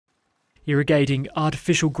irrigating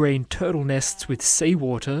artificial green turtle nests with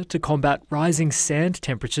seawater to combat rising sand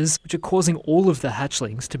temperatures, which are causing all of the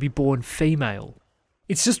hatchlings to be born female.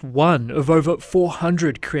 It's just one of over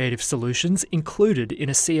 400 creative solutions included in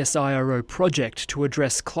a CSIRO project to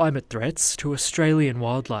address climate threats to Australian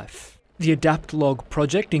wildlife. The AdaptLog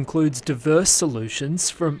project includes diverse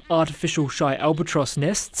solutions from artificial shy albatross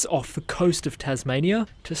nests off the coast of Tasmania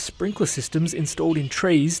to sprinkler systems installed in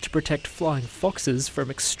trees to protect flying foxes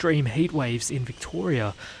from extreme heat waves in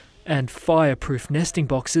Victoria, and fireproof nesting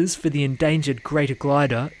boxes for the endangered greater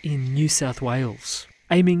glider in New South Wales,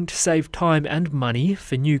 aiming to save time and money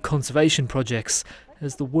for new conservation projects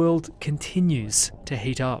as the world continues to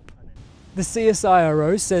heat up. The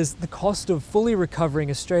CSIRO says the cost of fully recovering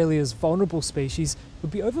Australia's vulnerable species would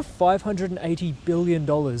be over $580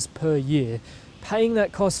 billion per year. Paying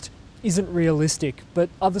that cost isn't realistic, but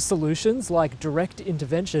other solutions like direct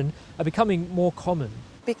intervention are becoming more common.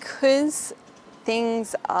 Because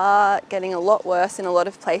things are getting a lot worse in a lot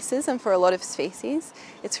of places and for a lot of species,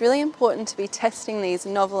 it's really important to be testing these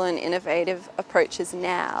novel and innovative approaches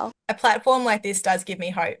now. A platform like this does give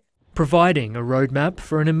me hope. Providing a roadmap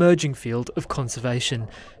for an emerging field of conservation.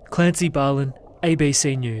 Clancy Barlin,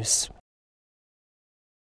 ABC News.